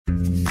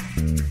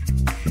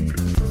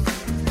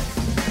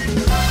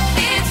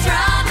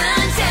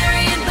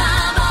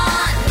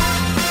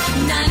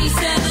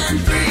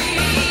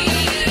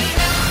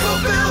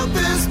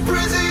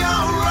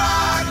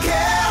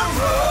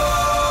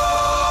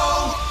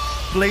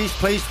Please,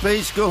 please,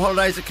 please, school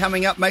holidays are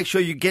coming up. Make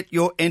sure you get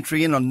your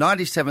entry in on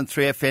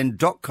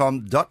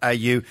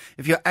 973fm.com.au.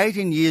 If you're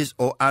 18 years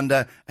or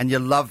under and you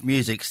love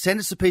music, send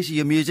us a piece of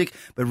your music,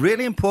 but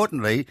really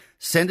importantly,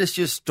 send us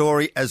your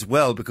story as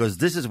well, because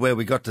this is where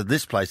we got to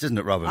this place, isn't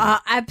it, Robin?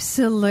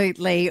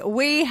 Absolutely.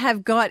 We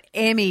have got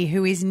Emmy,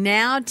 who is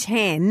now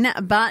 10,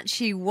 but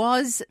she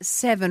was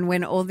 7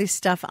 when all this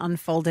stuff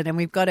unfolded, and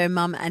we've got her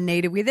mum,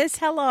 Anita, with us.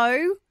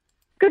 Hello.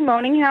 Good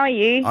morning, how are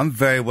you? I'm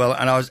very well,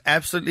 and I was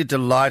absolutely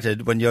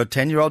delighted when your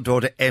 10-year-old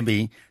daughter,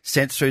 Emmy,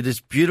 sent through this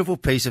beautiful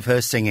piece of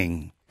her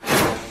singing.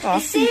 Oh,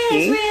 This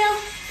is real,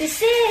 this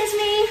is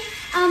me.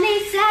 I'm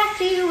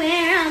exactly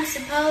where I'm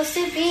supposed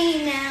to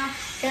be now.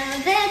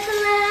 Gonna let the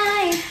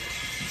light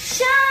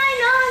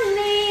shine on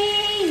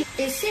me.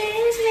 This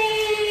is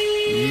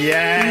me.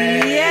 Yay!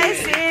 Yes,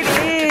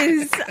 it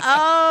is.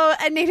 Oh,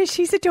 Anita,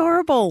 she's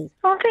adorable.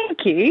 Oh,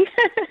 thank you.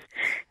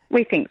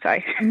 We think so.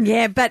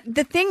 Yeah, but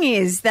the thing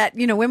is that,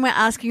 you know, when we're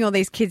asking all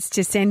these kids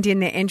to send in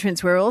their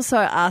entrance, we're also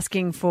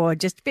asking for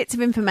just bits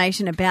of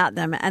information about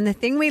them. And the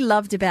thing we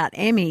loved about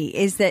Emmy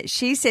is that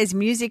she says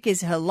music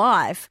is her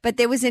life, but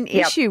there was an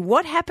issue.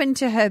 What happened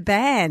to her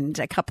band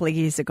a couple of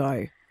years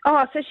ago?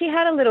 Oh, so she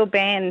had a little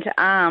band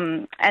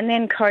and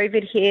then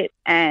COVID hit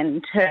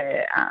and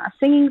her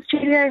singing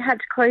studio had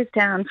to close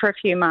down for a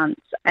few months.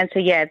 And so,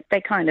 yeah,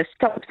 they kind of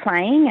stopped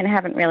playing and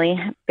haven't really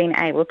been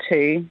able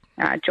to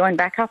join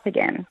back up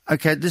again.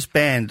 Okay, this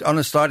band, on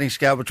a sliding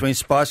scale between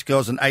Spice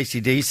Girls and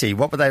AC/DC,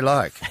 what were they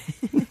like?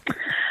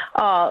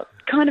 Oh,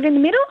 kind of in the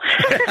middle.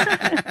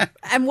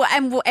 And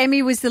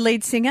Emmy was the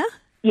lead singer?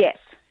 Yes.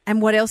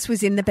 And what else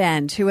was in the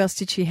band? Who else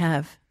did she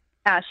have?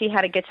 She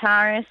had a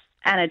guitarist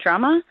and a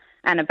drummer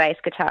and a bass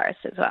guitarist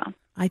as well.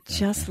 I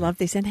just love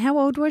this. And how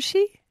old was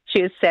she?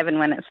 She was 7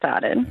 when it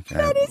started. Okay.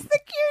 That is the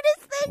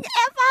cutest thing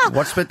ever.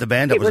 What split the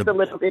band up? It was a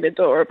little bit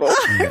adorable.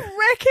 I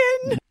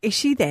reckon. Is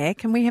she there?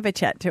 Can we have a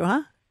chat to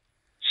her?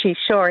 She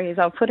sure is.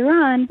 I'll put her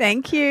on.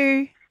 Thank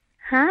you.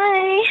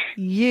 Hi.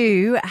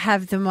 You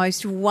have the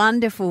most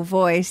wonderful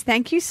voice.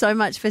 Thank you so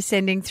much for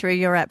sending through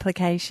your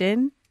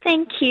application.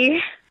 Thank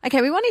you.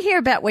 Okay, we want to hear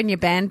about when your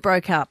band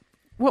broke up.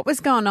 What was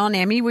going on,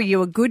 Emmy? Were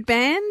you a good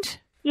band?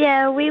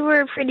 Yeah, we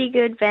were a pretty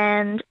good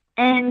band,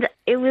 and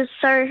it was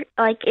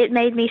it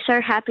made me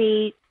so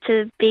happy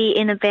to be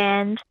in a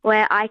band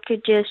where I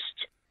could just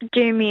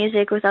do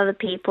music with other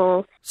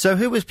people. So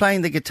who was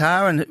playing the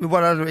guitar and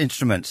what other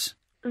instruments?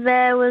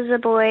 There was a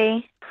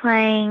boy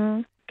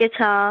playing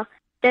guitar.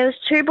 There was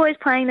 2 boys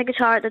playing the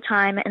guitar at the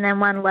time, and then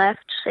one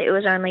left, so it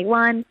was only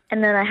one.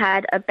 And then I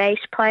had a bass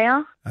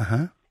player.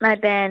 Uh-huh. My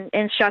band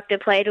instructor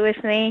played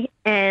with me,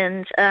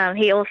 and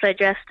he also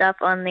dressed up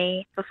on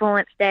the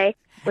performance day,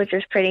 which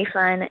was pretty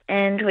fun.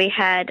 And we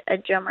had a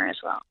drummer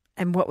as well.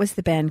 And what was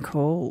the band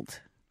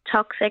called?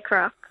 Toxic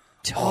Rock.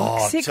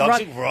 Toxic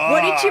Toxic Rock. Rock.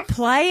 What did you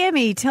play,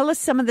 Emmy? Tell us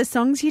some of the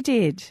songs you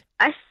did.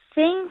 I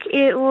think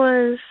it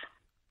was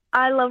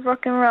I Love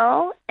Rock and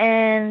Roll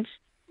and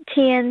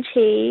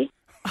TNT,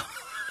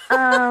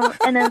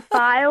 and then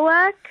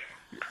Firework.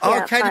 Oh,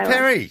 Yeah, Katy Firework.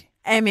 Perry.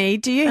 Emmy,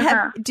 do you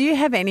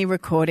have any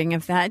recording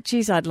of that?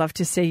 Geez, I'd love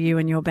to see you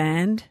and your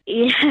band.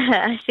 Yeah,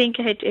 I think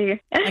I do.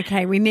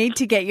 Okay, we need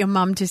to get your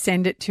mum to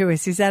send it to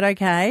us. Is that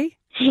okay?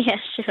 Yeah,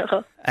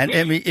 sure. And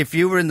Emmy, if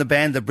you were in the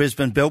band that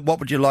Brisbane built, what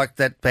would you like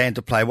that band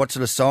to play? What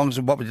sort of songs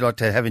and what would you like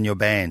to have in your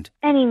band?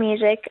 Any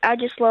music. I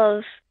just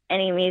love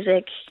any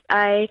music.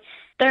 I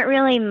don't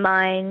really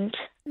mind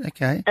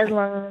Okay. as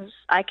long as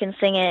I can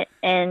sing it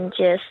and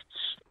just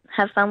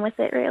have fun with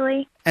it,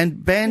 really.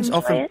 And bands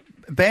Enjoy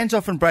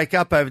often break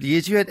up over the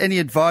years. You had any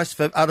advice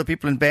for other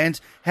people in bands?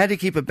 How do you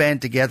keep a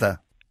band together?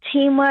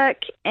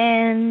 Teamwork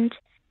and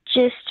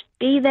just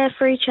be there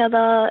for each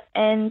other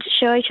and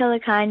show each other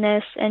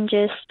kindness and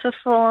just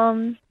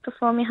perform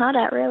your heart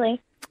out,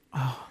 really.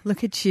 Oh,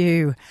 look at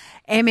you.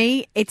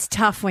 Emmy, it's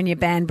tough when your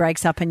band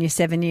breaks up and you're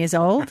 7 years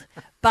old,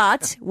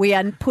 but we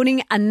are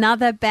putting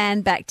another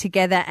band back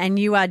together and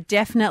you are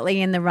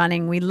definitely in the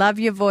running. We love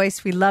your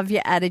voice. We love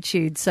your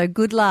attitude. So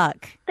good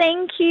luck.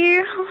 Thank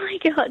you. Oh, my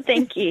God,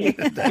 thank you.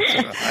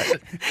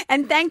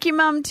 And thank you,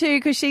 Mum, too,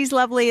 because she's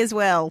lovely as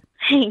well.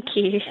 Thank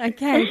you.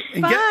 Okay,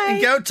 And bye.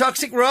 go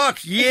Toxic Rock.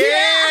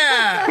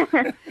 Yeah!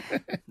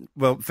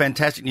 Well,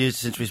 fantastic news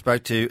since we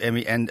spoke to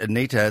Emmy and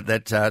Anita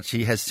that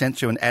she has sent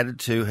through and added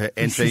to her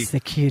entry. This is the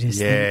cutest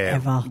thing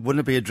ever.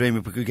 Wouldn't it be a dream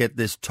if we could get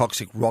this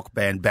Toxic Rock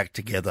band back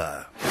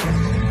together?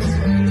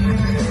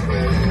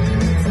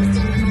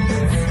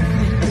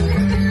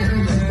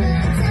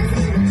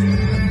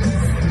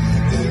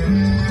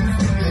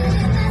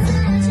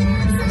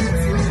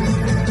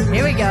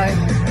 Here we go.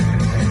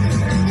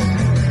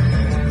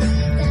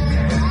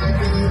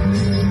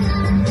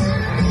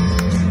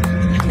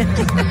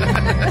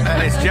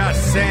 And it's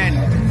just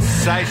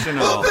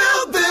sensational.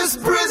 Build this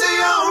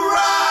Brizzy on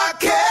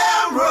rock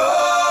and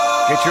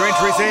roll. Get your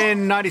entries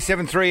in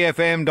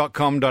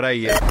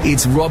 973fm.com.au.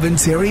 It's Robin,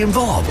 Terry and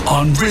Bob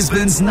on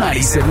Brisbane's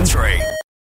 97.3.